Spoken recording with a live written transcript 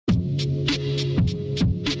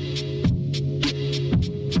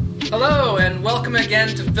and welcome again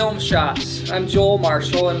to Film Shots. I'm Joel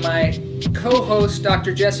Marshall, and my co-host,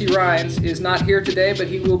 Dr. Jesse Rhines, is not here today, but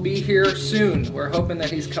he will be here soon. We're hoping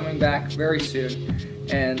that he's coming back very soon,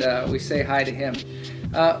 and we say hi to him.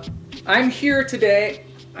 I'm here today.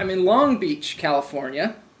 I'm in Long Beach,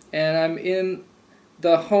 California, and I'm in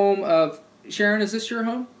the home of... Sharon, is this your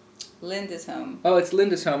home? Linda's home. Oh, it's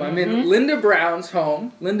Linda's home. I'm in Linda Brown's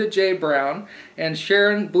home, Linda J. Brown, and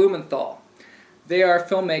Sharon Blumenthal. They are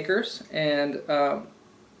filmmakers, and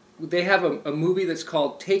they have a movie that's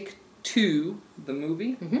called Take Two, the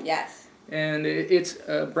movie. Mm-hmm. Yes. And it's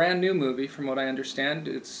a brand new movie, from what I understand.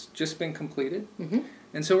 It's just been completed. Mm-hmm.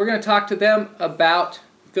 And so we're going to talk to them about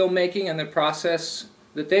filmmaking and the process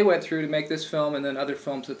that they went through to make this film, and then other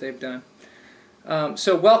films that they've done.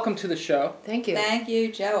 So welcome to the show. Thank you. Thank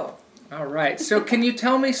you, Joel. All right. So can you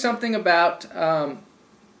tell me something about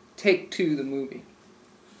Take Two, the movie?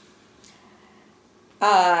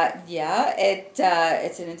 It's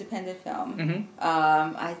an independent film. Mm-hmm.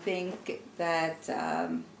 I think that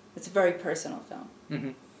it's a very personal film. Mm-hmm.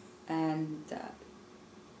 And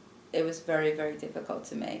it was very, very difficult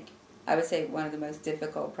to make. I would say one of the most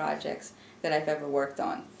difficult projects that I've ever worked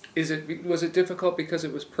on. Was it difficult because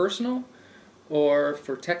it was personal, or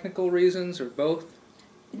for technical reasons, or both?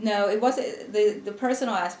 No, it wasn't. The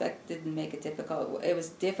personal aspect didn't make it difficult. It was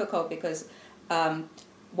difficult because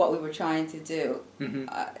what we were trying to do,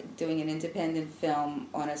 doing an independent film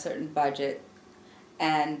on a certain budget,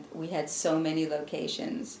 and we had so many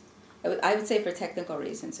locations. I would say for technical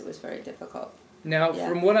reasons it was very difficult. Now,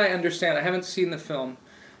 from what I understand, I haven't seen the film,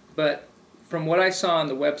 but from what I saw on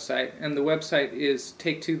the website, and the website is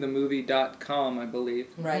taketwothemovie.com, I believe.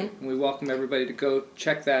 Right. And we welcome everybody to go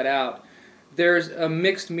check that out. There's a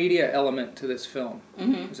mixed media element to this film.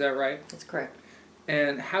 Mm-hmm. Is that right? That's correct.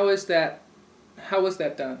 And how was that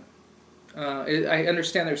done? I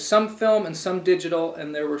understand there's some film and some digital,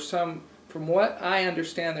 and there were some, from what I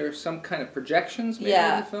understand, there were some kind of projections maybe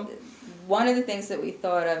in the film? One of the things that we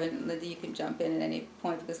thought of, and Linda, you can jump in at any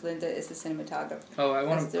point because Linda is the cinematographer. Oh, I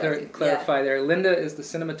want to clarify there. Linda is the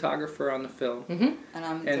cinematographer on the film, and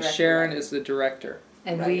I'm and Sharon is the director.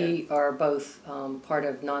 And we are both part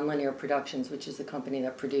of Nonlinear Productions, which is the company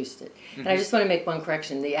that produced it. And I just want to make one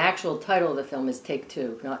correction. The actual title of the film is Take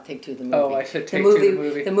Two, not Take Two the movie. Oh, I said Take Two the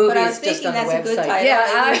movie. The movie but is just on the website. But I was thinking that's a good title.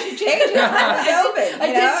 Yeah, you should change it. I was open. I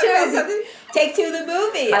did too. Take Two the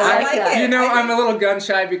movie. I like that. it. You know, I'm a little gun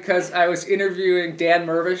shy because I was interviewing Dan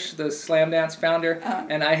Mervish, the Slam Dance founder,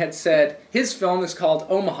 and I had said his film is called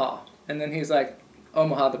Omaha, and then he's like,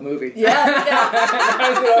 Omaha the movie. Yeah.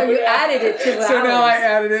 So you added it to ours. So now I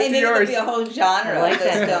added it to maybe yours. there'll be a whole genre I like of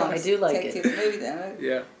those that. films. I do like Take it. Two the movie then.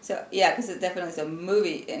 Yeah. So because it definitely is a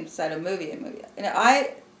movie inside a movie. You know,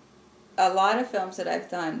 a lot of films that I've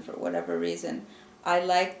done for whatever reason, I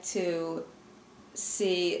like to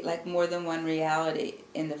see like more than one reality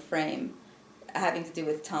in the frame, having to do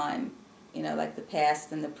with time. You know, like the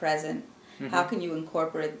past and the present. How can you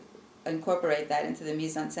incorporate that into the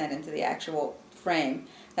mise en scène, into the actual frame?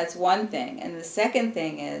 That's one thing. And the second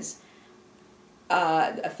thing is,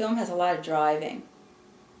 a film has a lot of driving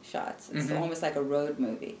shots. It's almost like a road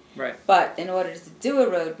movie. Right. But in order to do a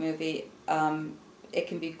road movie, it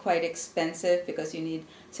can be quite expensive because you need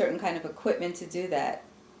certain kind of equipment to do that.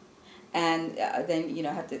 And then,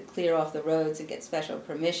 have to clear off the roads and get special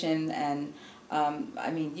permission. And,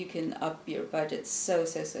 you can up your budget so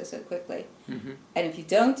quickly. Mm-hmm. And if you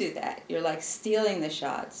don't do that, you're like stealing the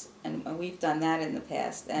shots. And we've done that in the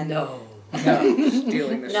past. And No,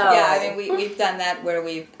 stealing the No. shot. yeah, we've done that where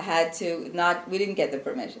we've had to we didn't get the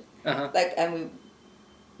permission. And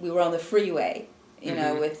we were on the freeway,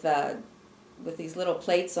 with these little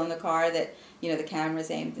plates on the car that, the cameras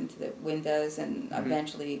aimed into the windows, and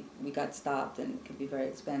eventually we got stopped, and it could be very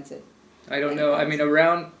expensive. I don't know. I mean,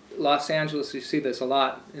 around Los Angeles, you see this a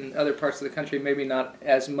lot. In other parts of the country, maybe not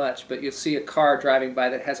as much, but you'll see a car driving by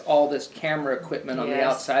that has all this camera equipment on the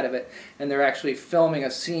outside of it, and they're actually filming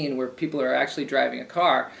a scene where people are actually driving a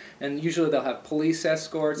car, and usually they'll have police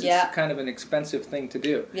escorts. Yeah. It's kind of an expensive thing to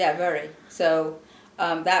do. Yeah, very. So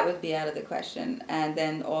that would be out of the question. And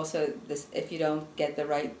then also, if you don't get the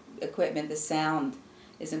right equipment, the sound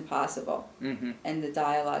is impossible, and the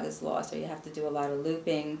dialogue is lost, so you have to do a lot of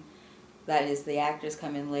looping. That is, the actors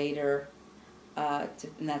come in later, and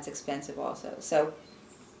that's expensive also. So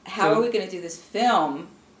how are we going to do this film,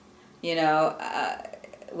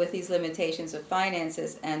 with these limitations of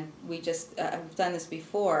finances? And we just, we've done this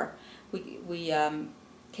before. We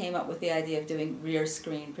came up with the idea of doing rear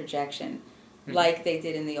screen projection, like they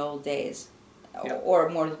did in the old days. Or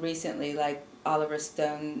more recently, like Oliver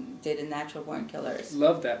Stone did in Natural Born Killers.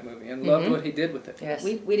 Loved that movie and loved what he did with it. Yes.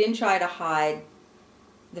 We didn't try to hide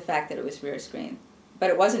the fact that it was rear screen, but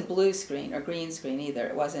it wasn't blue screen or green screen either.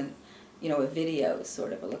 It wasn't, a video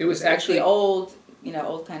sort of a look. It was actually old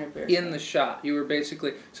kind of rear screen. In the shot. You were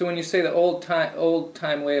basically, so when you say the old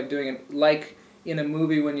time way of doing it, like in a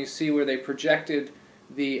movie when you see where they projected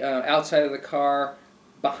the outside of the car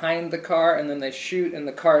behind the car, and then they shoot, and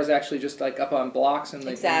the car is actually just like up on blocks, and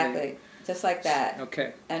exactly, just like that.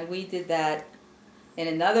 Okay. And we did that in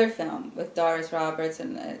another film with Doris Roberts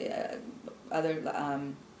and other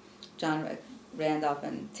John Randolph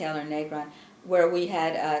and Taylor Negron, where we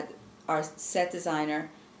had our set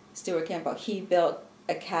designer Stuart Campbell. He built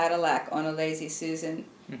a Cadillac on a Lazy Susan,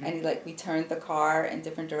 and we turned the car in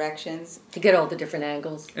different directions to get all the different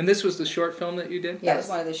angles. And this was the short film that you did? That was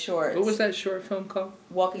one of the shorts. What was that short film called?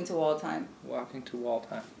 Walking to Wall Time. Walking to Wall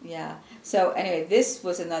Time. Yeah. So anyway, this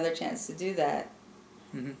was another chance to do that.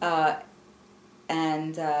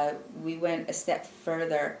 And we went a step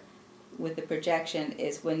further with the projection.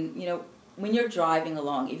 Is when you're driving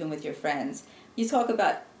along, even with your friends, you talk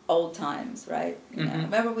about old times, right?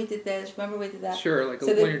 Remember we did this, remember we did that? Sure,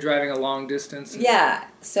 when you're driving a long distance. Yeah,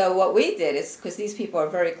 so what we did is, because these people are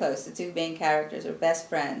very close, the two main characters are best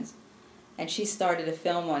friends, and she started a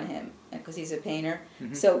film on him, because he's a painter.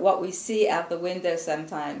 So what we see out the window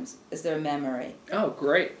sometimes is their memory. Oh,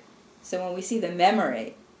 great. So when we see the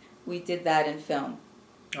memory, we did that in film.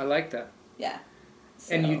 I like that. Yeah.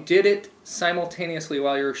 So. And you did it simultaneously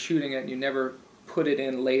while you were shooting it, you never put it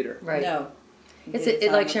in later. Right. No.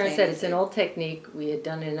 It's like Sharon said, it's an old technique. We had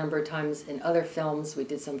done it a number of times in other films. We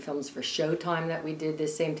did some films for Showtime that we did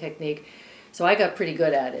this same technique. So I got pretty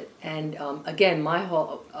good at it. And again, my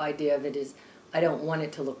whole idea of it is I don't want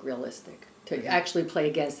it to look realistic. To actually play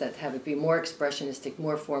against that, to have it be more expressionistic,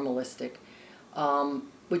 more formalistic,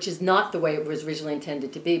 which is not the way it was originally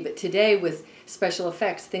intended to be. But today with special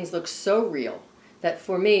effects, things look so real that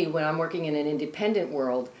for me, when I'm working in an independent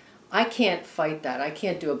world, I can't fight that. I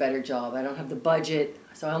can't do a better job. I don't have the budget,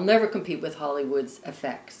 so I'll never compete with Hollywood's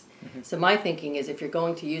effects. So my thinking is if you're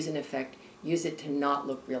going to use an effect, use it to not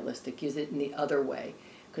look realistic. Use it in the other way.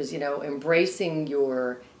 Because, embracing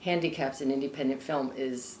your handicaps in independent film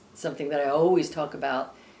is something that I always talk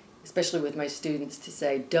about, especially with my students, to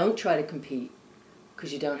say, don't try to compete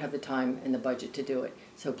because you don't have the time and the budget to do it.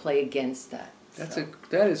 So play against that.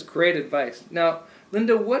 That is great advice. Now,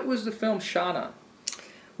 Linda, what was the film shot on?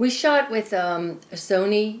 We shot with a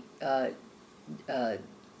Sony DSR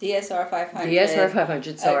 500. DSR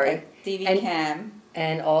 500, sorry. A DV cam.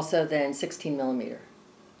 And also then 16 millimeter.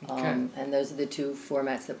 Okay. And those are the two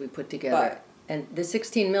formats that we put together. And the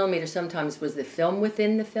 16 millimeter sometimes was the film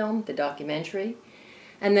within the film, the documentary.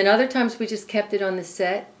 And then other times we just kept it on the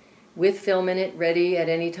set with film in it, ready at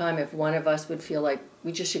any time if one of us would feel like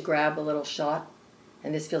we just should grab a little shot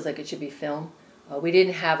and this feels like it should be film. We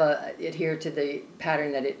didn't have adhere to the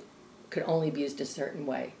pattern that it could only be used a certain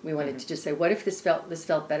way. We wanted to just say, what if this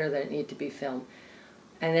felt better than it needed to be film?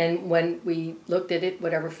 And then when we looked at it,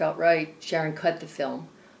 whatever felt right, Sharon cut the film.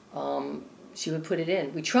 She would put it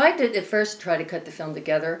in. We tried to at first cut the film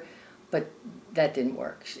together, but that didn't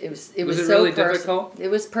work. It was so really difficult? It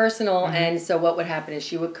was personal, and so what would happen is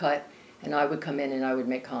she would cut, and I would come in and I would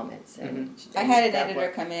make comments. And I had an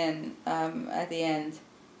editor come in at the end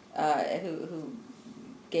who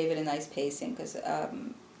gave it a nice pacing, because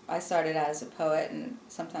I started out as a poet, and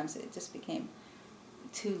sometimes it just became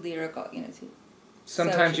too lyrical,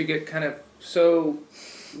 Sometimes you get kind of so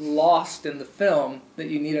lost in the film that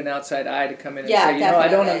you need an outside eye to come in and say, I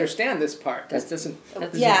don't understand this part. This doesn't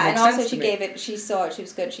and also she gave it, she saw it, she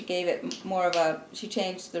was good, she gave it more of a, she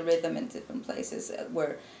changed the rhythm in different places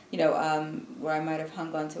where, where I might have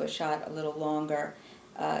hung on to a shot a little longer.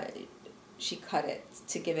 She cut it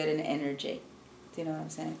to give it an energy. Do you know what I'm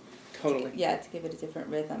saying? Totally. To give it a different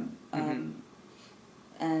rhythm.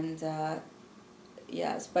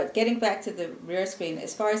 Yes, but getting back to the rear screen,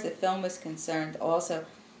 as far as the film was concerned, also,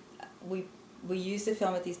 we used the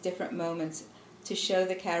film at these different moments to show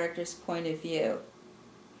the character's point of view.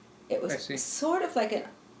 It was sort of like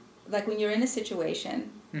when you're in a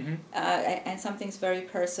situation, and something's very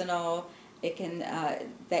personal. It can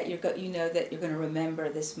that you're that you're going to remember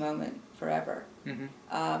this moment forever.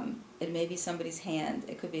 It may be somebody's hand.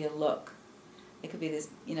 It could be a look. It could be this,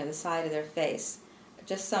 the side of their face.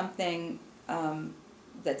 Just something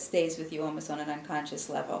that stays with you almost on an unconscious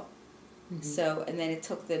level. So, and then it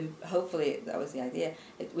took them. Hopefully, that was the idea.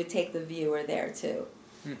 It would take the viewer there too.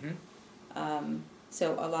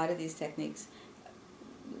 So, a lot of these techniques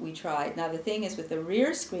we tried. Now, the thing is with the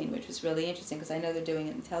rear screen, which was really interesting because I know they're doing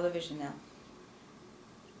it in television now.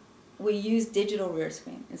 we use digital rear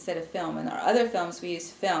screen instead of film. In our other films, we use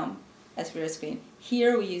film as rear screen.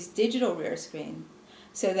 Here we use digital rear screen,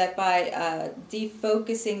 so that by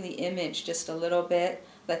defocusing the image just a little bit,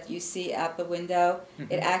 that you see out the window,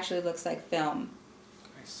 it actually looks like film.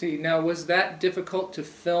 I see. Now, was that difficult to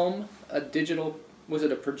film a digital? Was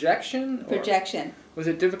it a projection? Projection. Was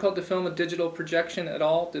it difficult to film a digital projection at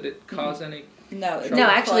all? Did it cause any? No, it No, didn't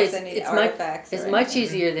actually, cause any it's artifacts. much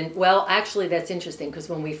easier than. Well, actually, that's interesting because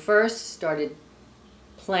when we first started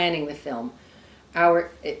planning the film,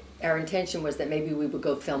 our intention was that maybe we would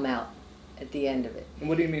go film out at the end of it. And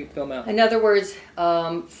what do you mean film out? In other words,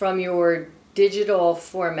 from your digital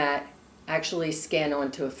format, actually scan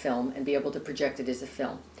onto a film and be able to project it as a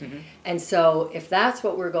film. And so if that's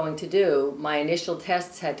what we're going to do, my initial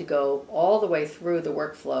tests had to go all the way through the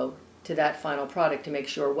workflow to that final product to make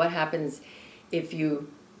sure what happens if you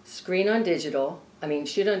shoot on digital,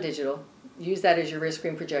 use that as your rear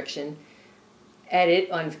screen projection, edit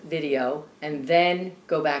on video, and then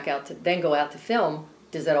go out to film.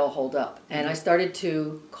 Does that all hold up? And I started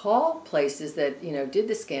to call places that did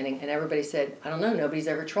the scanning, and everybody said, I don't know, nobody's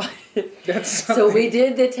ever tried it. So we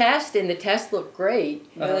did the test, and the test looked great.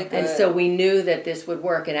 Really good. And so we knew that this would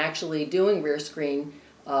work. And actually doing rear screen,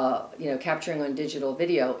 capturing on digital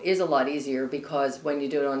video is a lot easier, because when you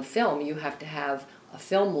do it on film, you have to have a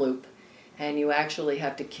film loop, and you actually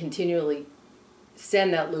have to continually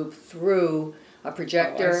send that loop through a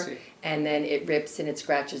projector, and then it rips and it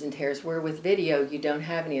scratches and tears. Where with video, you don't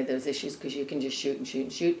have any of those issues because you can just shoot and shoot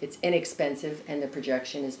and shoot. It's inexpensive, and the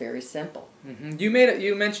projection is very simple. You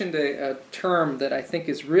mentioned a term that I think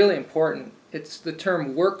is really important. It's the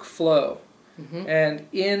term workflow. And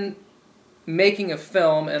in making a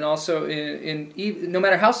film, and also in no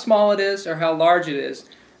matter how small it is or how large it is,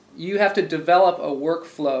 you have to develop a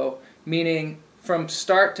workflow, meaning from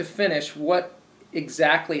start to finish, what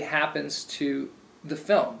exactly happens to the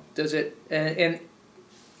film? Does it, and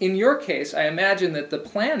in your case, I imagine that the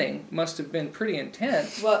planning must have been pretty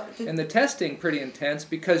intense, and the testing pretty intense,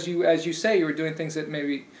 because you, as you say, you were doing things that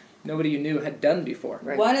maybe nobody you knew had done before.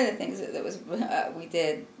 Right. One of the things that was we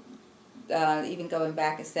did, even going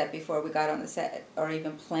back a step before we got on the set or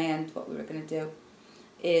even planned what we were going to do,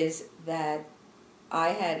 is that I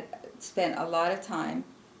had spent a lot of time,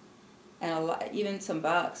 and even some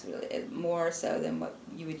bucks, really, more so than what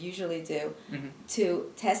you would usually do,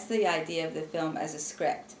 to test the idea of the film as a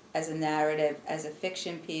script, as a narrative, as a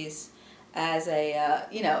fiction piece, as a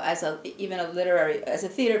even a literary, as a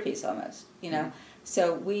theater piece almost,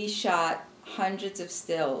 So we shot hundreds of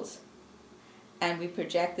stills, and we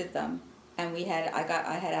projected them, and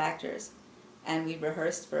I had actors, and we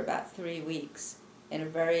rehearsed for about 3 weeks in a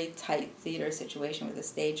very tight theater situation with a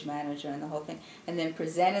stage manager and the whole thing, and then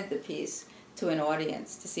presented the piece to an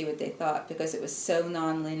audience to see what they thought, because it was so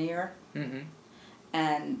non-linear,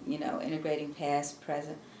 and integrating past,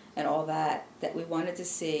 present, and all that we wanted to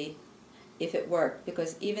see if it worked,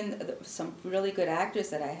 because even some really good actors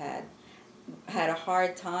that I had a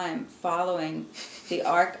hard time following the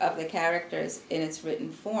arc of the characters in its written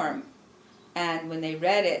form, and when they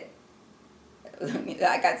read it,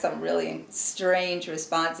 I got some really strange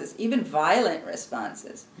responses, even violent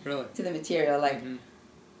responses to the material.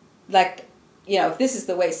 Like, if this is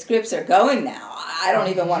the way scripts are going now, I don't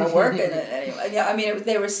even want to work in it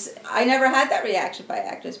anymore. I never had that reaction by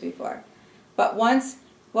actors before. But once,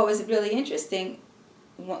 what was really interesting,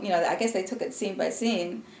 I guess they took it scene by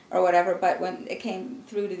scene or whatever, but when it came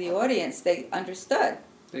through to the audience, they understood.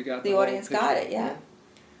 The audience got it, yeah.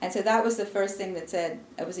 And so that was the first thing that said,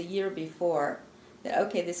 it was a year before, that,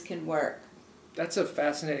 okay, this can work. That's a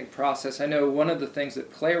fascinating process. I know one of the things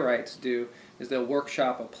that playwrights do is they'll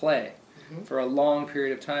workshop a play for a long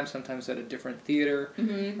period of time, sometimes at a different theater.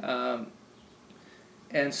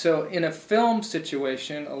 And so in a film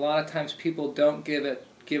situation, a lot of times people don't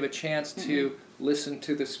give a chance to listen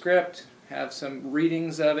to the script, have some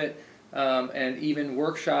readings of it, and even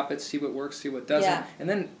workshop it, see what works, see what doesn't. Yeah. And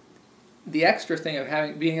then the extra thing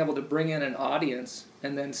of being able to bring in an audience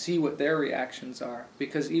and then see what their reactions are,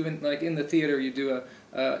 because even like in the theater, you do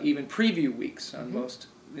even preview weeks on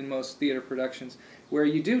in most theater productions, where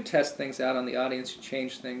you do test things out on the audience, you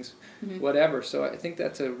change things, whatever. So I think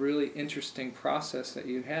that's a really interesting process that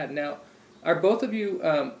you had. Now, are both of you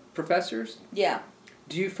professors? Yeah.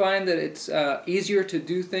 Do you find that it's easier to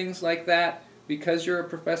do things like that because you're a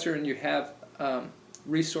professor and you have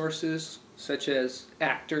resources such as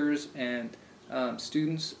actors and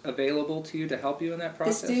students available to you to help you in that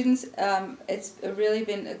process? The students, it's really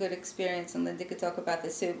been a good experience, and Linda could talk about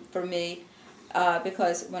this too, for me,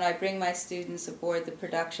 because when I bring my students aboard the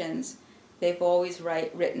productions, they've always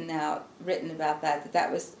written about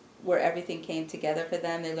that was where everything came together for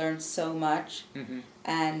them. They learned so much. Mm-hmm.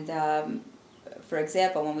 And for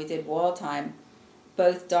example, when we did Wall Time,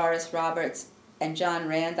 both Doris Roberts and John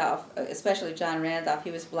Randolph, especially John Randolph,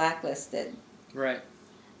 he was blacklisted. Right.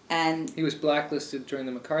 And he was blacklisted during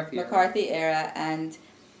the McCarthy era, and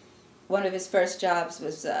one of his first jobs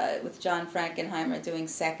was with John Frankenheimer doing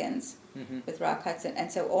seconds with Rock Hudson.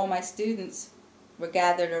 And so all my students were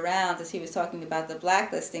gathered around as he was talking about the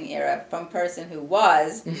blacklisting era from person who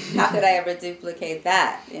was. How could I ever duplicate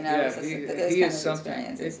that? You know, yeah, he is something.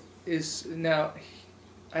 It is now.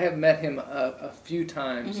 I have met him a few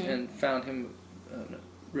times and found him a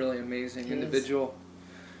really amazing individual.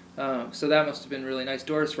 So that must have been really nice.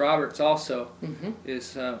 Doris Roberts also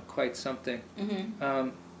is quite something.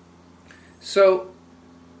 So,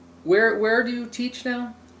 where do you teach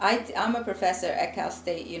now? I'm a professor at Cal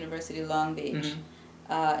State University Long Beach.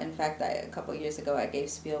 In fact, a couple of years ago, I gave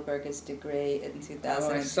Spielberg his degree in 2002. Oh,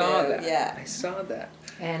 I saw that. Yeah. I saw that.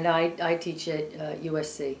 And I teach at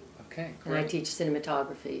USC. Okay, great. And I teach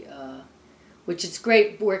cinematography, which is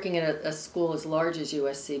great working at a school as large as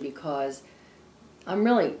USC because I'm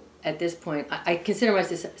really, at this point, I consider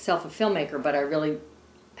myself a filmmaker, but I really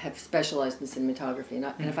have specialized in cinematography.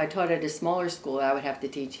 And if I taught at a smaller school, I would have to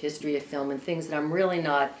teach history of film and things that I'm really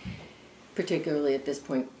not particularly at this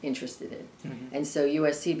point interested in. And so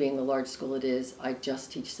USC being the large school it is, I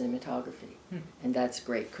just teach cinematography. And that's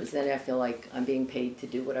great because then I feel like I'm being paid to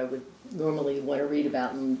do what I would normally want to read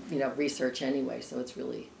about and research anyway. So it's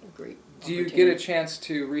really a great Do you get a chance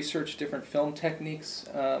to research different film techniques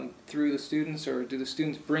through the students, or do the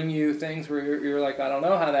students bring you things where you're like, I don't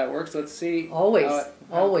know how that works, let's see? Always.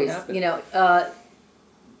 How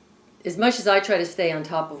as much as I try to stay on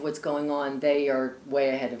top of what's going on, they are way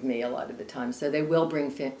ahead of me a lot of the time. So they will bring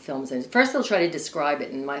films in. First they'll try to describe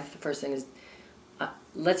it, and my first thing is,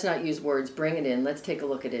 let's not use words, bring it in, let's take a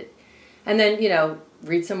look at it. And then,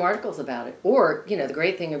 read some articles about it. Or, the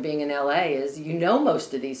great thing of being in LA is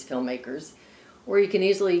most of these filmmakers, or you can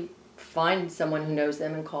easily find someone who knows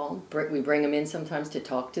them and call them. We bring them in sometimes to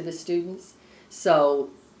talk to the students. So,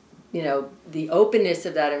 the openness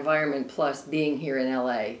of that environment plus being here in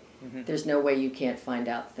LA, there's no way you can't find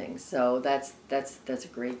out things. So that's a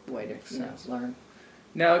great way to learn.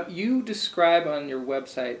 Now, you describe on your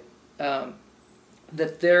website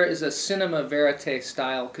that there is a cinema verite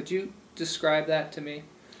style. Could you describe that to me?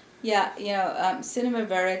 Yeah, cinema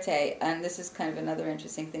verite, and this is kind of another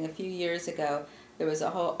interesting thing. A few years ago, there was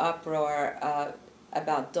a whole uproar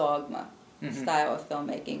about dogma style of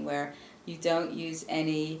filmmaking, where you don't use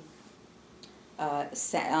any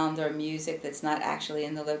sound or music that's not actually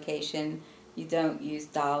in the location. You don't use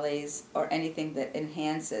dollies or anything that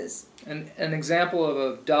enhances. An example of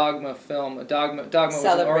a dogma film, Dogma was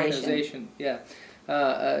an organization. Yeah.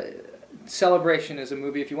 Celebration is a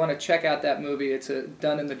movie. If you want to check out that movie, it's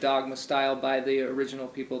done in the Dogma style by the original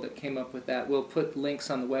people that came up with that. We'll put links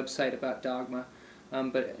on the website about Dogma.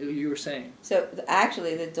 But you were saying? So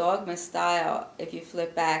actually, the Dogma style, if you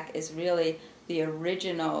flip back, is really the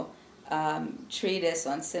original treatise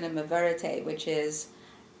on cinema verite, which is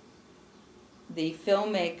the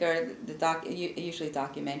filmmaker, usually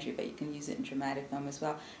documentary, but you can use it in dramatic film as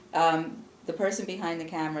well. The person behind the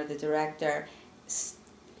camera, the director,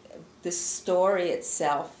 the story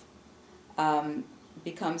itself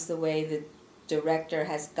becomes the way the director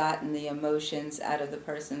has gotten the emotions out of the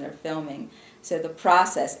person they're filming. So the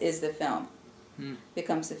process is the film,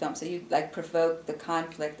 becomes the film. So you provoke the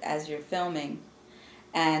conflict as you're filming,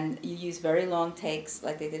 and you use very long takes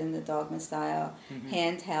like they did in the Dogma style,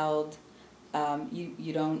 handheld.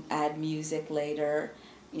 You don't add music later,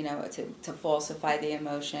 to falsify the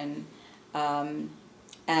emotion, and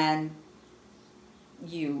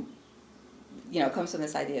it comes from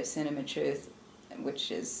this idea of cinema truth,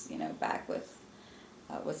 which is back with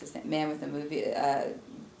what's his name, Man with the movie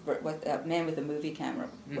camera,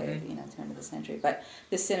 way turn of the century. But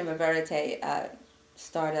the cinema verite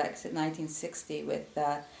started in 1960 with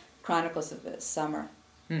Chronicles of a Summer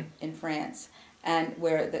in France, and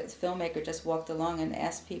where the filmmaker just walked along and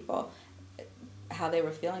asked people how they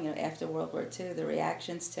were feeling after World War II, the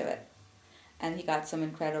reactions to it. And he got some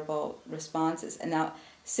incredible responses. And now,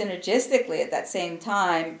 synergistically, at that same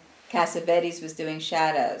time, Cassavetes was doing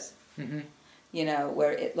Shadows,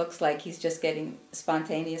 where it looks like he's just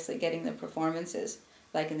spontaneously getting the performances,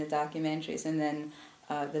 like in the documentaries. And then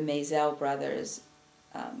the Maisel brothers,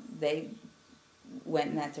 they went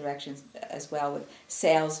in that direction as well, with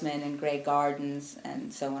Salesman and Grey Gardens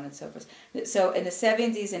and so on and so forth. So in the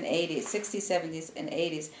 70s and 80s, 60s, 70s, and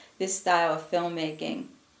 80s, this style of filmmaking,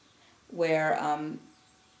 where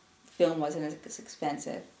film wasn't as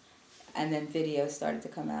expensive, and then video started to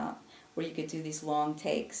come out, where you could do these long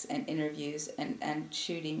takes and interviews and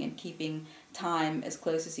shooting and keeping time as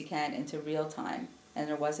close as you can into real time, and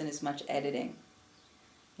there wasn't as much editing,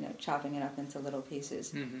 chopping it up into little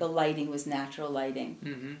pieces. Mm-hmm. The lighting was natural lighting.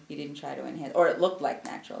 Mm-hmm. You didn't try to enhance, or it looked like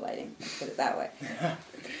natural lighting, let's put it that way.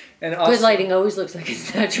 And also, Good lighting always looks like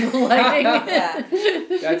it's natural lighting. Yeah.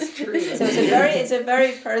 That's true. So it's a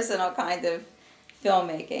very personal kind of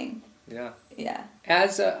filmmaking. Yeah. Yeah.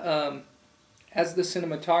 As the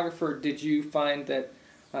cinematographer, did you find that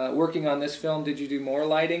working on this film, did you do more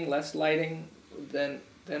lighting, less lighting than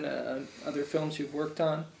other films you've worked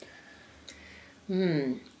on?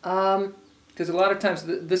 Because a lot of times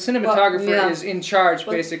the cinematographer is in charge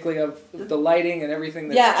basically of the lighting and everything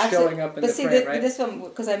that's showing up in the frame, right? But this one,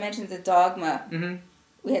 because I mentioned the Dogma, Mm-hmm.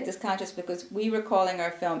 we had this contest because we were calling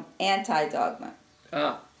our film Anti-Dogma.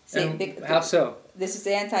 How so? This is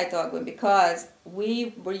Anti-Dogma because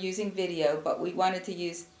we were using video, but we wanted to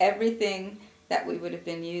use everything that we would have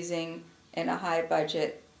been using in a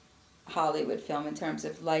high-budget Hollywood film in terms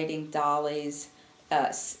of lighting, dollies,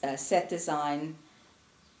 set design.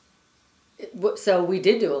 So we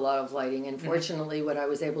did do a lot of lighting, and fortunately what I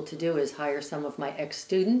was able to do is hire some of my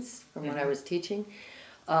ex-students from when I was teaching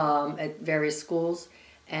at various schools,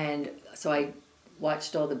 and so I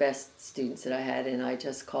watched all the best students that I had, and I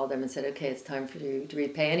just called them and said, okay, it's time for you to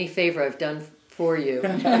repay any favor I've done for you.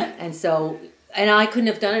 and I couldn't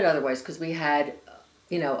have done it otherwise because we had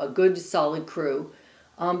a good solid crew,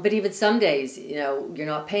 but even some days you're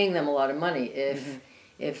not paying them a lot of money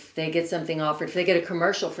if they get something offered, if they get a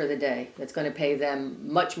commercial for the day that's going to pay them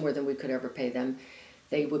much more than we could ever pay them,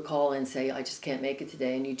 they would call and say, I just can't make it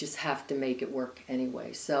today, and you just have to make it work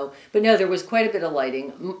anyway. So, but no, there was quite a bit of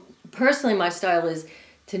lighting. Personally, my style is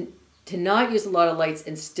to not use a lot of lights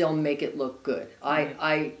and still make it look good.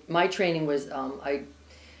 My training was, I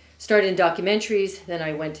started in documentaries, then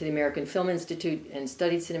I went to the American Film Institute and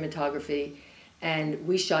studied cinematography, and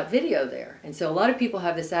we shot video there. And so a lot of people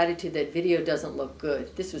have this attitude that video doesn't look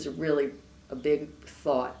good. This was really a big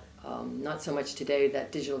thought. Not so much today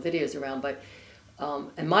that digital video is around, but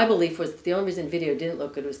and my belief was the only reason video didn't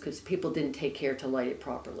look good was because people didn't take care to light it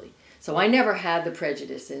properly. So I never had the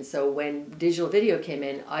prejudice, and so when digital video came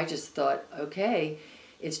in, I just thought, okay,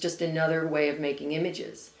 it's just another way of making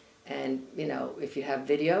images. And if you have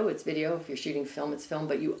video, it's video. If you're shooting film, it's film.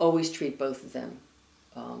 But you always treat both of them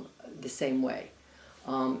the same way.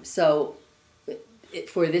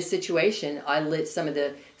 For this situation, I lit some of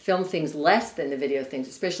the film things less than the video things,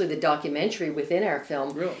 especially the documentary within our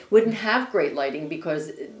film. Really? Wouldn't have great lighting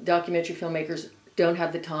because documentary filmmakers don't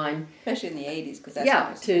have the time, especially in the 80s, because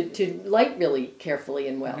that's to light really carefully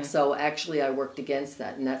and well. So actually I worked against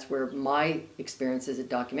that, and that's where my experience as a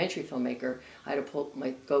documentary filmmaker, I had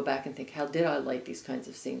to go back and think, how did I light these kinds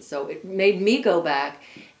of scenes? So it made me go back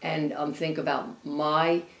and think about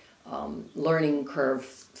my learning curve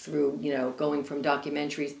through going from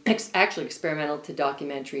documentaries, actually experimental, to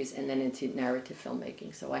documentaries, and then into narrative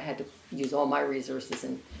filmmaking. So I had to use all my resources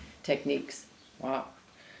and techniques. Wow.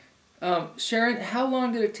 Sharon, how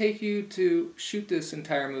long did it take you to shoot this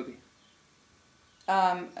entire movie?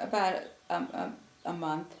 About a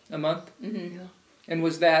month. A month? Mm-hmm. Yeah. And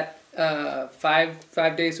was that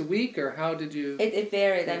 5 days a week, or how did you? It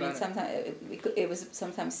varied. I mean, sometimes it was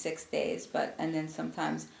sometimes 6 days, and then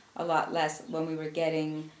sometimes a lot less when we were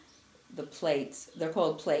getting the plates. They're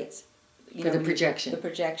called plates. For the projection. The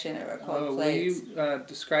projection are called plates. Will you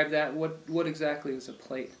describe that? What exactly is a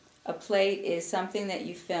plate? A plate is something that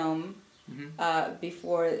you film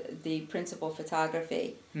before the principal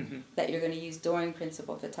photography that you're going to use during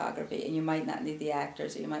principal photography, and you might not need the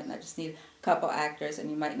actors, or you might not just need a couple actors,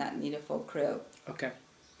 and you might not need a full crew. Okay.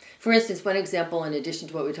 For instance, one example, in addition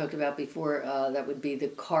to what we talked about before, that would be the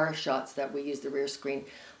car shots that we use the rear screen.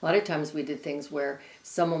 A lot of times we did things where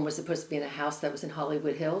someone was supposed to be in a house that was in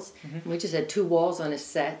Hollywood Hills. And we just had 2 walls on a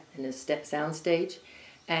set and a sound stage,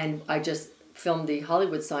 and I just filmed the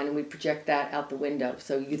Hollywood sign and we project that out the window.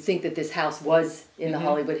 So you'd think that this house was in the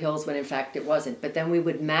Hollywood Hills when in fact it wasn't. But then we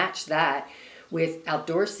would match that with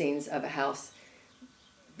outdoor scenes of a house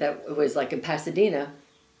that was like in Pasadena,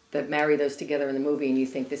 that marry those together in the movie, and you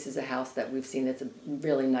think this is a house that we've seen that's a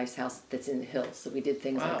really nice house that's in the hills. So we did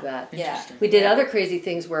things like that. Yeah. We did other crazy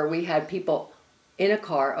things where we had people in a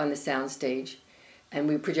car on the sound stage, and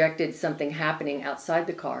we projected something happening outside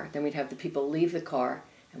the car. Then we'd have the people leave the car,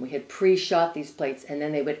 and we had pre-shot these plates, and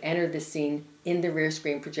then they would enter the scene in the rear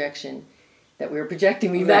screen projection that we were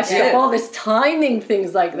projecting. We matched up all this timing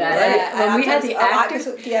things like that. Yeah, When we had the actors.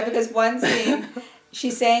 Because one scene,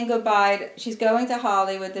 she's saying goodbye. She's going to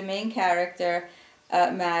Hollywood. The main character,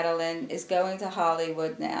 Madeline, is going to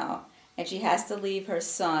Hollywood now, and she has to leave her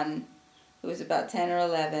son, who is about 10 or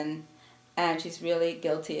 11, and she's really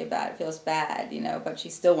guilty about it, feels bad, but she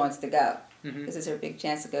still wants to go. This is her big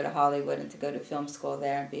chance to go to Hollywood and to go to film school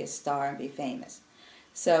there and be a star and be famous.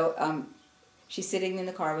 So she's sitting in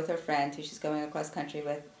the car with her friend who she's going across country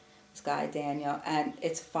with, this guy, Daniel, and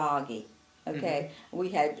it's foggy. Okay? We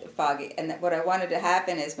had foggy. And what I wanted to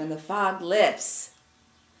happen is when the fog lifts,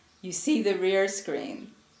 you see the rear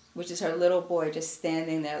screen, which is her little boy just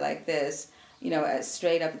standing there like this,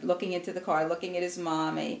 straight up, looking into the car, looking at his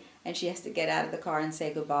mommy, and she has to get out of the car and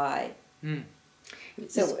say goodbye.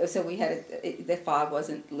 So we had the fog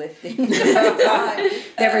wasn't lifting.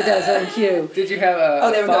 Never does on cue. Did you have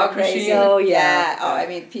a fog machine? Oh yeah. Oh, I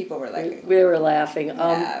mean, people were like. We were laughing.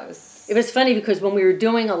 Yeah, it was funny because when we were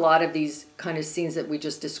doing a lot of these kind of scenes that we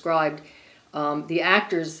just described, the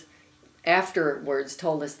actors afterwards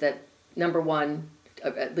told us that, number one,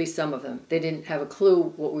 at least some of them, they didn't have a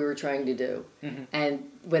clue what we were trying to do. And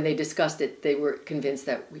when they discussed it, they were convinced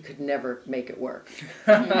that we could never make it work.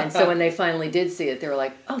 And so when they finally did see it, they were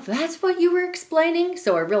like, oh, that's what you were explaining?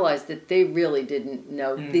 So I realized that they really didn't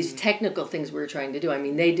know these technical things we were trying to do. I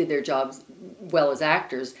mean, they did their jobs well as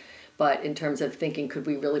actors, but in terms of thinking, could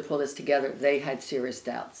we really pull this together, they had serious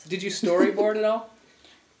doubts. Did you storyboard at all?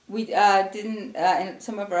 We didn't, in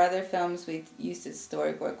some of our other films we used to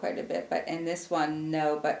storyboard quite a bit, but in this one,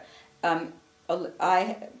 no. But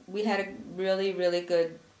we had a really, really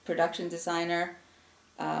good production designer,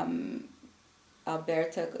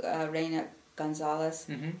 Alberto Reina Gonzalez,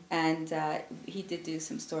 and he did do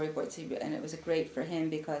some storyboards, and it was great for him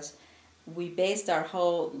because we based our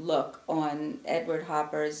whole look on Edward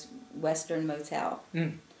Hopper's Western Motel.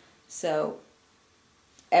 So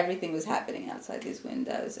everything was happening outside these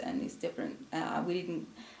windows and these different,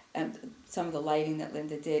 some of the lighting that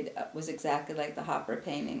Linda did was exactly like the Hopper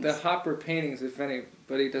paintings. The Hopper paintings, if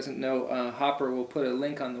anybody doesn't know, Hopper will put a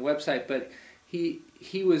link on the website, but he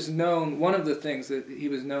was known, one of the things that he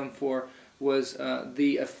was known for was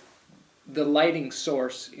the lighting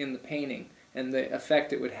source in the painting and the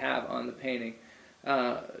effect it would have on the painting.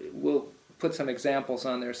 We'll put some examples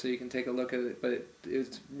on there so you can take a look at it, but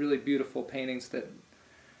it's really beautiful paintings that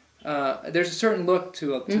there's a certain look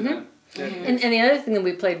to them. And the other thing that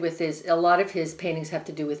we played with is a lot of his paintings have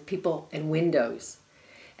to do with people and windows.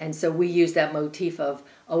 And so we use that motif of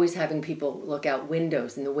always having people look out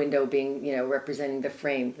windows, and the window being, representing the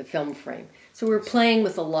frame, the film frame. So we're playing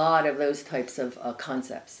with a lot of those types of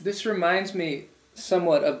concepts. This reminds me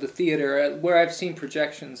somewhat of the theater, where I've seen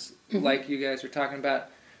projections like you guys are talking about,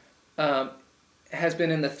 has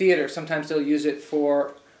been in the theater. Sometimes they'll use it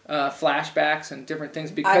for flashbacks and different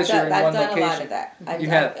things because you're in one location. I've done a lot of that. You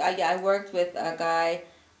have? I worked with a guy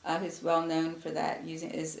who's well known for that.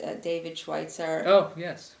 Is David Schweitzer. Oh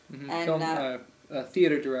yes, and film,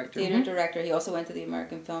 theater director. Theater director. He also went to the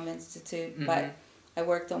American Film Institute. But I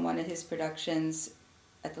worked on one of his productions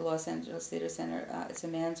at the Los Angeles Theater Center. It's a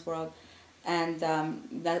Man's World, and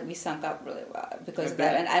that we sunk up really well because of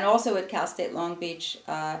that. And also at Cal State Long Beach.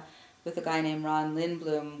 With a guy named Ron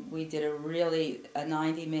Lindblom, we did a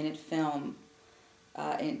 90-minute film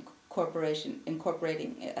incorporating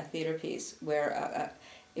a theater piece where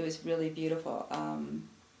it was really beautiful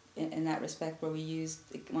in that respect, where we used,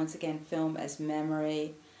 once again, film as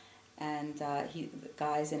memory, and the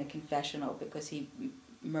guy's in a confessional because he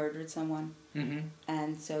murdered someone,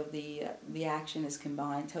 and so the action is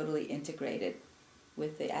combined, totally integrated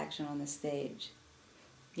with the action on the stage.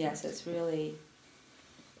 Yes, it's really...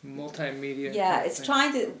 multimedia. Yeah, it's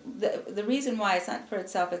trying to, the reason why it's not for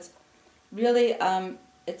itself, it's really,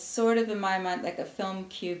 it's sort of in my mind like a film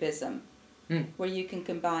cubism, where you can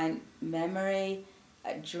combine memory,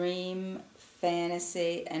 a dream,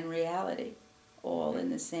 fantasy, and reality all in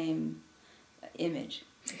the same image.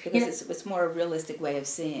 Because it's more a realistic way of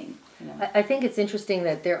seeing. I think it's interesting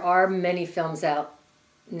that there are many films out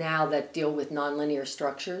now that deal with nonlinear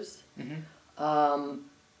structures.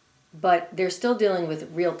 But they're still dealing with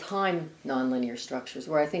real-time nonlinear structures,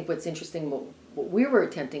 where I think what's interesting, what we were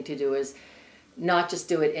attempting to do is not just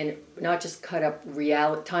do it and not just cut up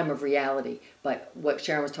time of reality, but what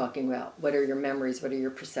Sharon was talking about. What are your memories? What are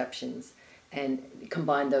your perceptions? And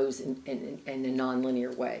combine those in a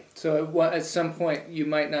nonlinear way. So at some point, you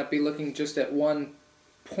might not be looking just at one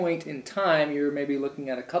point in time. You're maybe looking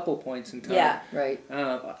at a couple points in time. Yeah, right.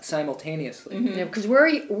 Simultaneously. Because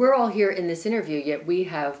we're all here in this interview, yet we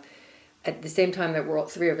have, at the same time that we're all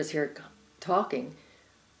three of us here talking,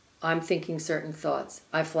 I'm thinking certain thoughts.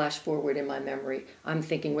 I flash forward in my memory. I'm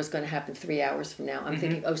thinking what's going to happen 3 hours from now. I'm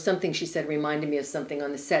thinking, something she said reminded me of something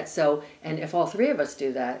on the set. So, and if all three of us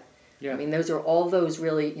do that, Yeah. I mean, those are all those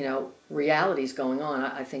really, realities going on.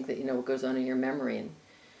 I think that, what goes on in your memory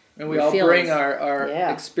and we your all feelings. bring our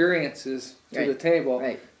Yeah. experiences to Right. the table.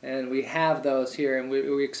 Right. And we have those here, and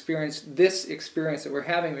we experience this experience that we're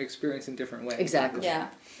having, we experience in different ways. Exactly. Yeah.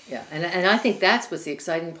 Yeah, and I think that's what's the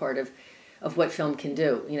exciting part of what film can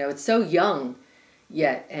do. It's so young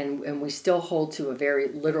yet, and we still hold to a very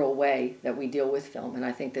literal way that we deal with film. And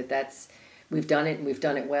I think that's, we've done it, and we've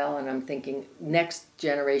done it well, and I'm thinking next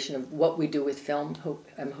generation of what we do with film,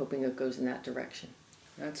 I'm hoping it goes in that direction.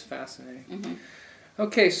 That's fascinating. Mm-hmm.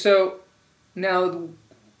 Okay, so now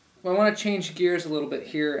I want to change gears a little bit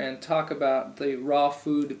here and talk about the raw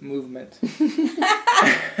food movement.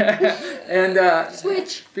 And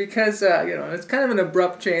Switch. because it's kind of an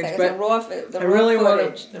abrupt change, It's but raw food, I really want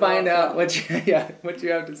footage, to the find raw out film. what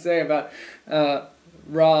you have to say about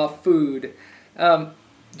raw food.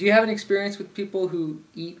 Do you have an experience with people who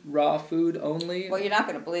eat raw food only? Well, you're not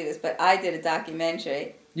going to believe this, but I did a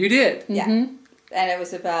documentary. You did? Yeah. Mm-hmm. And it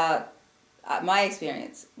was about my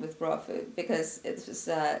experience with raw food, because it was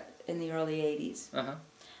in the early 80s. Uh-huh.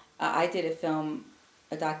 I did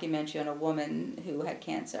a documentary on a woman who had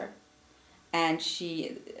cancer. And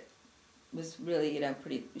she was really,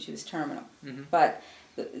 she was terminal. Mm-hmm. But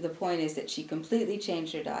the point is that she completely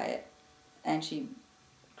changed her diet, and she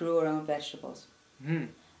grew her own vegetables. Mm.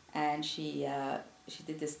 And she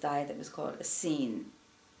did this diet that was called Essene.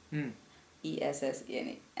 Mm.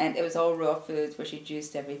 Essene. And it was all raw foods where she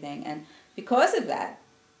juiced everything. And because of that,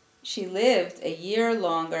 she lived a year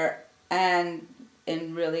longer and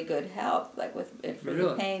in really good health, like free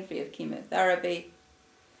Really? of pain, free of chemotherapy.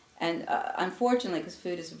 And unfortunately, because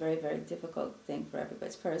food is a very, very difficult thing for everybody,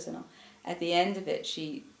 it's personal. At the end of it,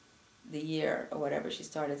 the year or whatever, she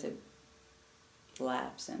started to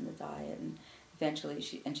lapse in the diet, and eventually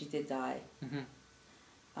she did die. Mm-hmm.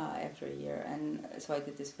 After a year, and so I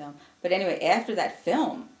did this film. But anyway, after that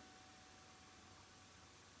film,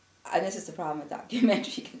 and this is the problem with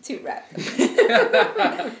documentaries, you get too wrapped up.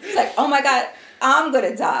 It's like, oh my God, I'm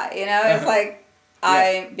gonna die. It's like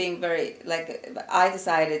I'm being very I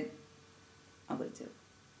decided I'm gonna do it.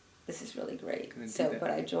 This is really great. So,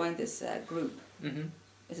 but I joined this group. Mm-hmm.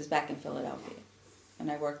 This is back in Philadelphia, and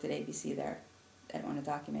I worked at ABC there, on a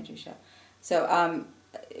documentary show. So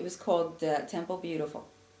it was called Temple Beautiful.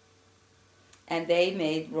 And they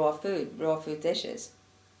made raw food dishes.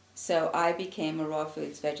 So I became a raw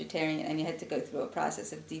foods vegetarian, and you had to go through a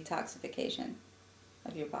process of detoxification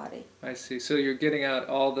of your body. I see. So you're getting out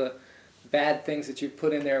all the bad things that you've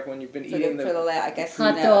put in there when you've been eating I guess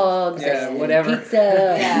hot dogs, yeah, whatever.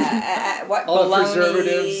 pizza. Yeah, what all bologna, the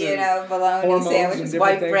preservatives, bologna hormones sandwiches, and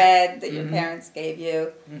white things. bread that your Mhm. parents gave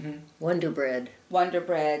you, Mm-hmm. Wonder Bread. Wonder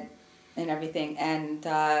Bread, and everything. And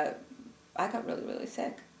I got really, really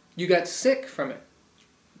sick. You got sick from it.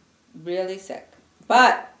 Really sick.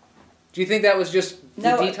 But Do you think that was just the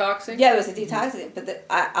detoxing? yeah, it was a detoxing. But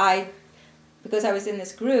I because I was in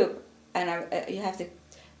this group, and you have to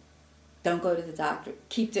don't go to the doctor.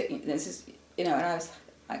 Keep doing this is and I was,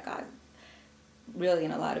 my God, really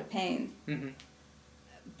in a lot of pain. Mm-hmm.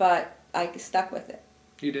 But I stuck with it.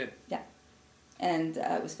 You did. Yeah, and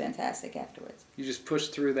it was fantastic afterwards. You just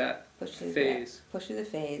pushed through that Push through phase. Push through the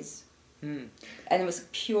phase. Mm. And it was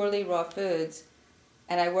purely raw foods.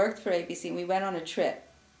 And I worked for ABC, and we went on a trip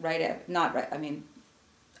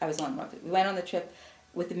I was on raw food. We went on the trip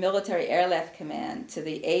with the Military Airlift Command to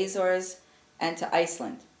the Azores and to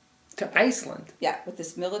Iceland. To Iceland? Yeah, with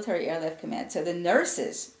this Military Airlift Command. So the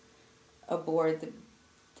nurses aboard the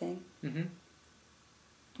thing, Mm-hmm.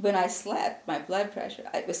 when I slept, my blood pressure,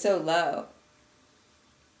 it was so low,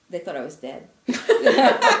 they thought I was dead.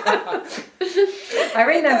 I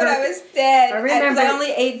remember. I was dead. I remember- I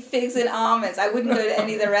only ate figs and almonds. I wouldn't go to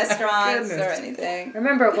any of the restaurants or Goodness. anything. I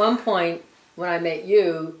remember at one point when I met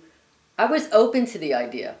you, I was open to the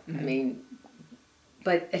idea. Mm-hmm. I mean,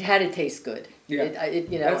 but it had to taste good. Yeah.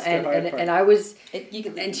 That's the hard part. And I was, You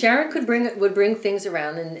could, and Sharon would bring things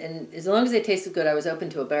around, and as long as they tasted good, I was open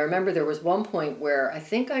to it. But I remember there was one point where I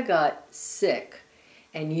think I got sick,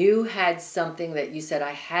 and you had something that you said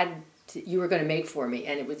you were going to make for me,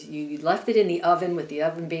 and it was you left it in the oven with the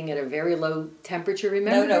oven being at a very low temperature.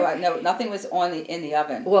 Remember? No, nothing was in the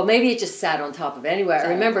oven. Well, maybe it just sat on top of it. Anyway, I Sat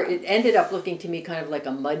on remember top. it ended up looking to me kind of like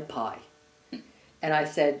a mud pie, and I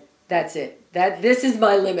said, "That's it. This is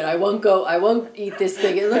my limit. I won't eat this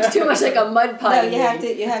thing. It looks too much like a mud pie." No, to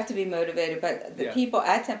me." you have to be motivated. But the Yeah. people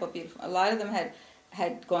at Temple Beautiful, a lot of them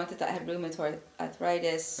had gone to had rheumatoid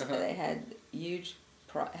arthritis. Uh-huh. They had huge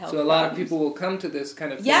health. So a lot of problems. people will come to this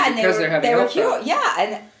kind of thing and because they're having they were health cured. problems. Yeah,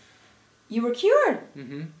 and you were cured.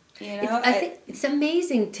 Mm-hmm. You know, I think it's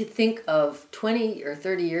amazing to think of 20 or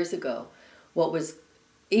 30 years ago, what was,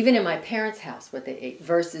 even in my parents' house, what they ate,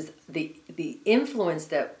 versus the influence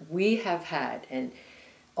that we have had and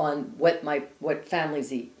on what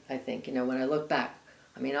families eat. I think, you know, when I look back,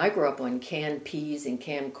 I mean, I grew up on canned peas and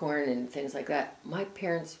canned corn and things like that. My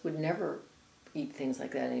parents would never eat things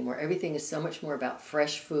like that anymore. Everything is so much more about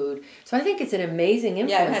fresh food. So I think it's an amazing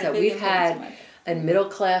influence that we've had in middle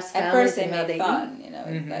class families. At first they and how made they fun, eat. you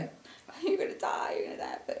know, like, you're gonna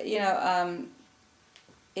die, but you know,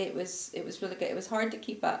 it was really good. It was hard to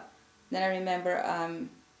keep up. Then I remember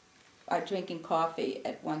I drinking coffee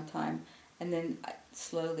at one time, and then I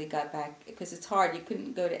slowly got back, because it's hard. You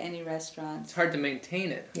couldn't go to any restaurants. It's hard to maintain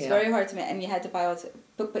it. It's very hard to maintain, and you had to buy all this,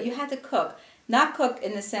 but you had to cook. Not cook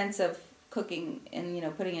in the sense of cooking and, you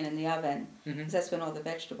know, putting it in the oven, because that's when all the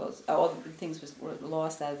vegetables, all the things were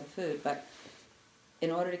lost out of the food. But in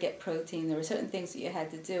order to get protein, there were certain things that you had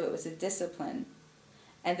to do. It was a discipline.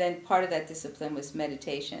 And then part of that discipline was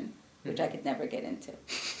meditation, which I could never get into.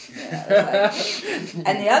 You know, like,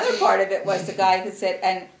 and the other part of it was the guy who said,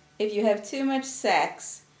 and if you have too much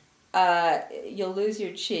sex, you'll lose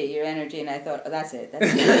your chi, your energy. And I thought, oh, that's it.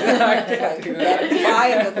 That's it. Like, forget it.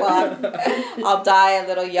 5 o'clock. I'll die a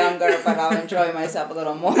little younger, but I'll enjoy myself a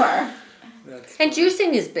little more. And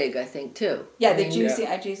juicing is big, I think, too. Yeah, the juicing.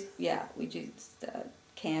 We juiced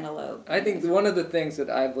cantaloupe. I think one of the things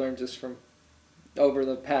that I've learned just from over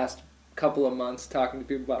the past couple of months talking to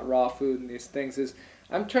people about raw food and these things is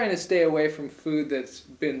I'm trying to stay away from food that's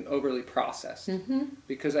been overly processed,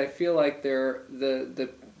 because I feel like they're the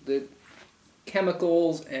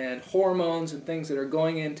chemicals and hormones and things that are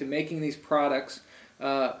going into making these products,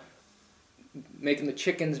 making the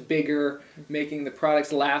chickens bigger, making the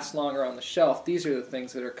products last longer on the shelf. These are the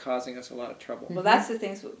things that are causing us a lot of trouble. Well, that's the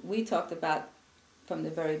things we talked about from the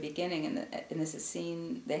very beginning, and this is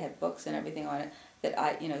seen. They had books and everything on it that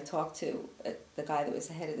I, you know, talked to the guy that was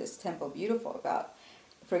the head of this Temple Beautiful about.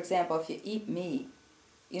 For example, if you eat meat,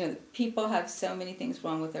 you know, people have so many things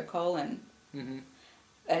wrong with their colon,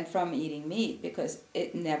 and from eating meat, because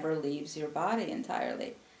it never leaves your body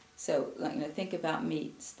entirely. So, like, you know, think about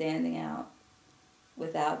meat standing out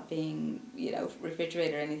without being, you know,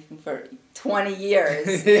 refrigerated or anything for 20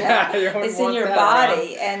 years. Yeah, you know? It's in your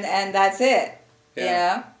body, and that's it.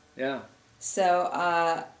 Yeah. You know? Yeah. So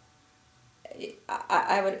I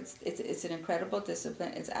would. It's an incredible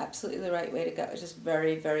discipline. It's absolutely the right way to go. It's just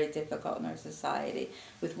very, very difficult in our society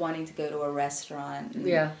with wanting to go to a restaurant.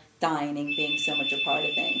 And dining being so much a part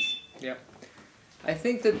of things. Yeah. I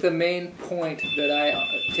think that the main point that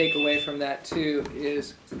I take away from that too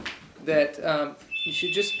is that you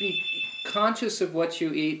should just be conscious of what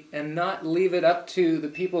you eat and not leave it up to the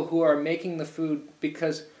people who are making the food,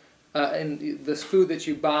 because in the food that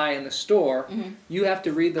you buy in the store, you have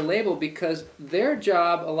to read the label, because their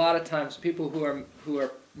job, a lot of times, people who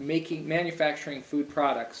are manufacturing food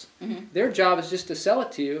products, their job is just to sell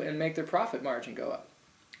it to you and make their profit margin go up.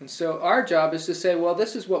 And so our job is to say, well,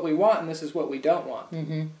 this is what we want and this is what we don't want.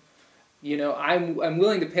 You know, I'm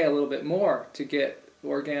willing to pay a little bit more to get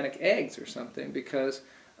organic eggs or something, because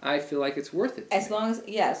I feel like it's worth it. As long as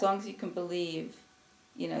you can believe,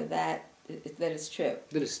 you know, that it's true.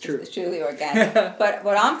 That it's true. It's truly organic. But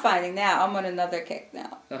what I'm finding now, I'm on another kick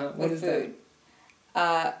now with food.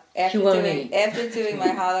 After doing my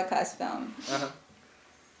Holocaust film,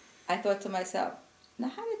 I thought to myself, now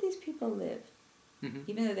how did these people live?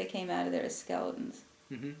 Even though they came out of there as skeletons.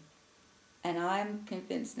 And I'm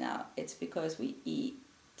convinced now it's because we eat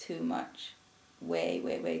too much. Way,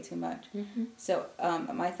 way, way too much. So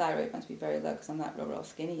my thyroid must be very low, because I'm not real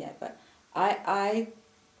skinny yet. But I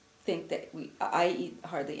think that I eat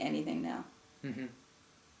hardly anything now.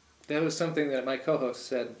 That was something that my co-host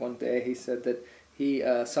said one day. He said that he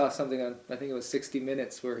saw something on, I think it was 60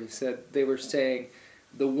 Minutes, where he said they were saying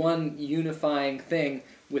the one unifying thing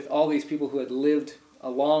with all these people who had lived a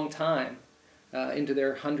long time, into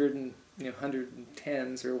their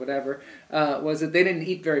 110s or whatever, was that they didn't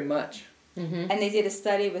eat very much. And they did a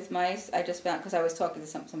study with mice. I just found, because I was talking to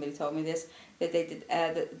somebody told me this, that they did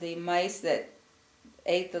the mice that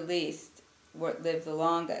ate the least lived the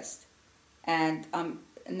longest. And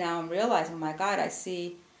now I'm realizing, my God, I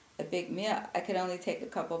see a big meal. I could only take a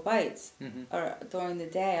couple bites, or during the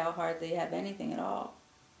day I'll hardly have anything at all.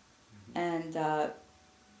 And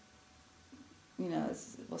you know,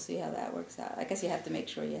 we'll see how that works out. I guess you have to make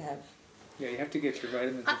sure you have. Yeah, you have to get your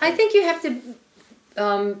vitamins. I think you have to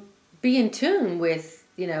be in tune with,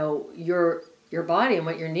 you know, your body and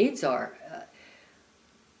what your needs are.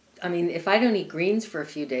 I mean, if I don't eat greens for a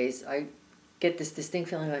few days, get this distinct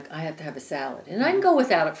feeling like I have to have a salad. And I can go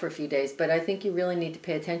without it for a few days, but I think you really need to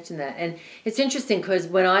pay attention to that. And it's interesting because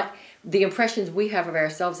the impressions we have of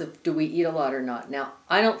ourselves of do we eat a lot or not. Now,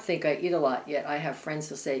 I don't think I eat a lot, yet I have friends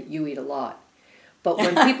who say, you eat a lot. But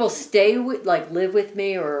when people live with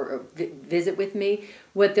me or visit with me,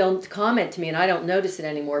 what they'll comment to me, and I don't notice it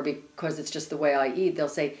anymore because it's just the way I eat, they'll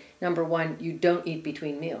say, number one, you don't eat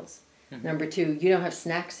between meals. Mm-hmm. Number two, you don't have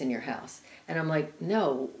snacks in your house. And I'm like,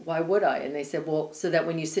 no, why would I? And they said, well, so that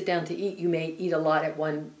when you sit down to eat, you may eat a lot at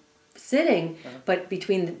one sitting, but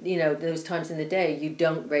between those times in the day, you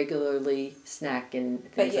don't regularly snack and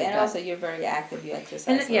things like that. Also you're very active. You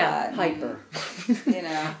exercise a lot. Hyper.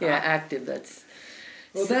 Active.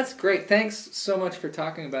 Well, that's great. Thanks so much for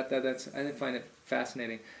talking about that. I find it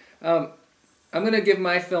fascinating. I'm going to give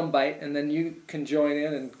my film bite, and then you can join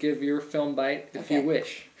in and give your film bite if you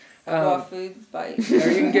wish. A raw food bite.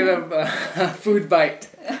 Or you can give a food bite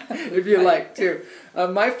if you like too.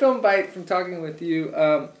 My film bite from talking with you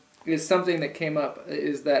is something that came up,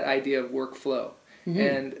 is that idea of workflow. Mm-hmm.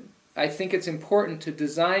 And I think it's important to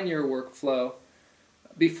design your workflow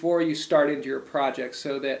before you start into your project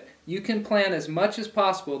so that you can plan as much as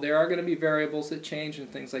possible. There are going to be variables that change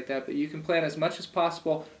and things like that, but you can plan as much as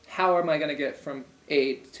possible, how am I going to get from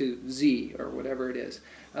A to Z or whatever it is.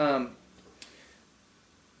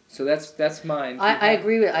 So that's mine. I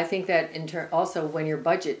agree with. I think that also when your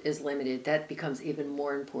budget is limited, that becomes even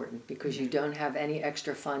more important because you don't have any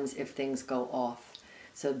extra funds if things go off.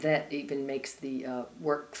 So that even makes the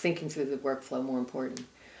thinking through the workflow more important.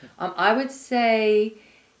 I would say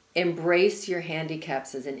embrace your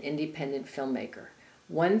handicaps as an independent filmmaker.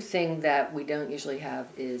 One thing that we don't usually have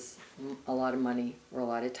is a lot of money or a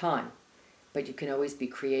lot of time, but you can always be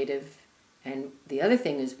creative. And the other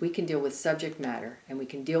thing is we can deal with subject matter, and we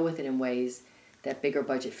can deal with it in ways that bigger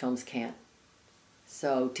budget films can't.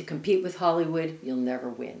 So to compete with Hollywood, you'll never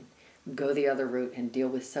win. Go the other route and deal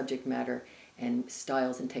with subject matter and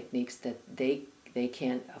styles and techniques that they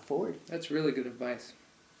can't afford. That's really good advice.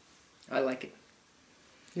 I like it.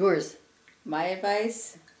 Yours? My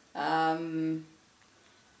advice, like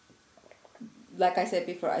I said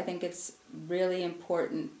before, I think it's really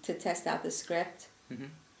important to test out the script. Mm-hmm.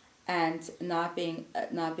 And not be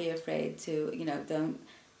afraid to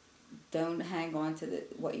don't hang on to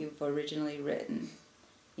what you've originally written.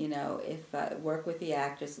 If work with the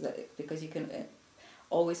actors because you can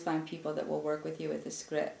always find people that will work with you with the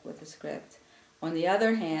script. On the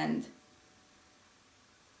other hand,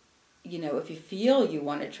 if you feel you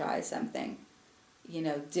want to try something,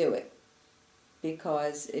 do it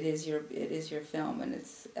because it is your film and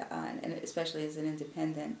it's and especially as an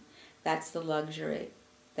independent, that's the luxury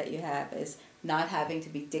that you have, is not having to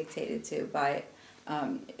be dictated to by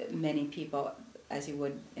many people as you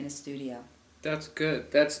would in a studio. That's good.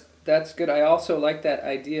 That's good. I also like that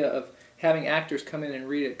idea of having actors come in and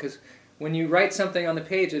read it, because when you write something on the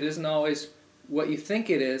page, it isn't always what you think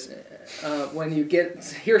it is. When you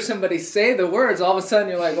hear somebody say the words, all of a sudden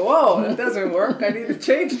you're like, whoa, that doesn't work. I need to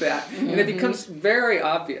change that. And it becomes very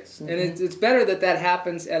obvious. Mm-hmm. And it's better that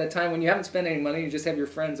happens at a time when you haven't spent any money, you just have your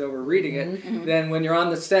friends over reading it, than when you're on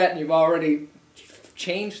the set and you've already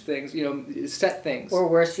changed things, set things. Or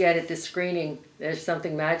worse yet, at the screening, there's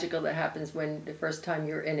something magical that happens when the first time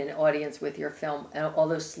you're in an audience with your film, and all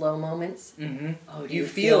those slow moments. Mm-hmm. Oh, do you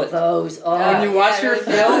feel those? Oh, when you watch your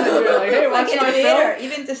film, and you're like, "Hey, watch my film."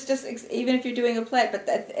 Even if you're doing a play,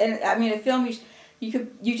 a film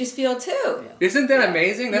you just feel too. Yeah. Isn't that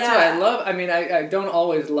amazing? That's what I love. I don't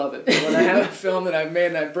always love it, but when I have a film that I've made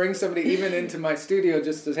and I bring somebody even into my studio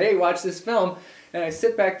just says, "Hey, watch this film." And I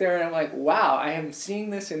sit back there and I'm like, wow, I am seeing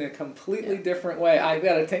this in a completely different way. I've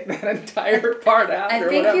got to take that entire part out or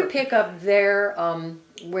whatever. I think you pick up there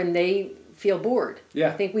when they feel bored. Yeah.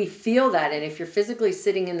 I think we feel that. And if you're physically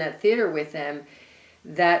sitting in that theater with them,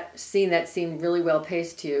 that scene that seemed really well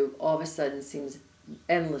paced to you all of a sudden seems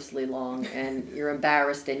endlessly long, and you're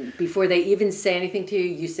embarrassed, and before they even say anything to you,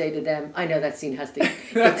 you say to them, I know that scene has to get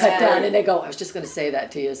cut down, and they go, I was just going to say that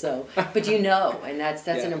to you, but and that's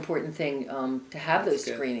an important thing, to have those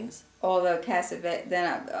screenings. Although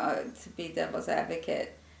to be devil's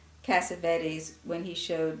advocate, Cassavetes, when he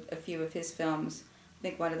showed a few of his films, I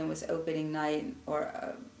think one of them was Opening Night,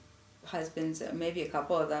 or Husbands, or maybe a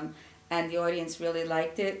couple of them, and the audience really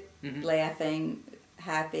liked it, laughing,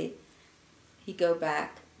 happy. He'd go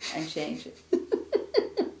back and change it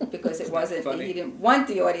because it wasn't. Funny. He didn't want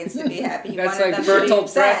the audience to be happy. He That's wanted like them to be Bertolt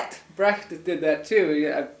upset. Brecht did that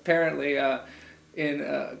too. Apparently, in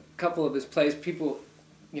a couple of his plays, people,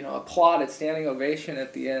 applauded, standing ovation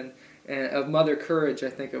at the end of Mother Courage,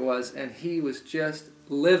 I think it was, and he was just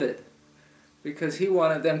livid because he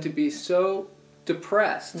wanted them to be so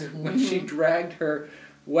depressed when she dragged her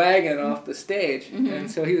wagon off the stage,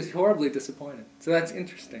 and so he was horribly disappointed. So that's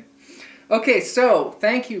interesting. Okay, so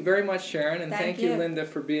thank you very much, Sharon, and thank you, Linda,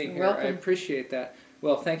 for being here. Welcome. I appreciate that.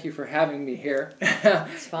 Well, thank you for having me here.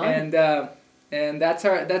 It's fine. And that's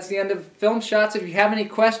the end of Film Shots. If you have any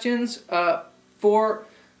questions for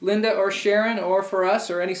Linda or Sharon or for us,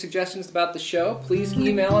 or any suggestions about the show, please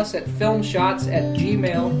email us at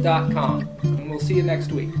filmshots@gmail.com. And we'll see you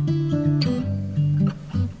next week.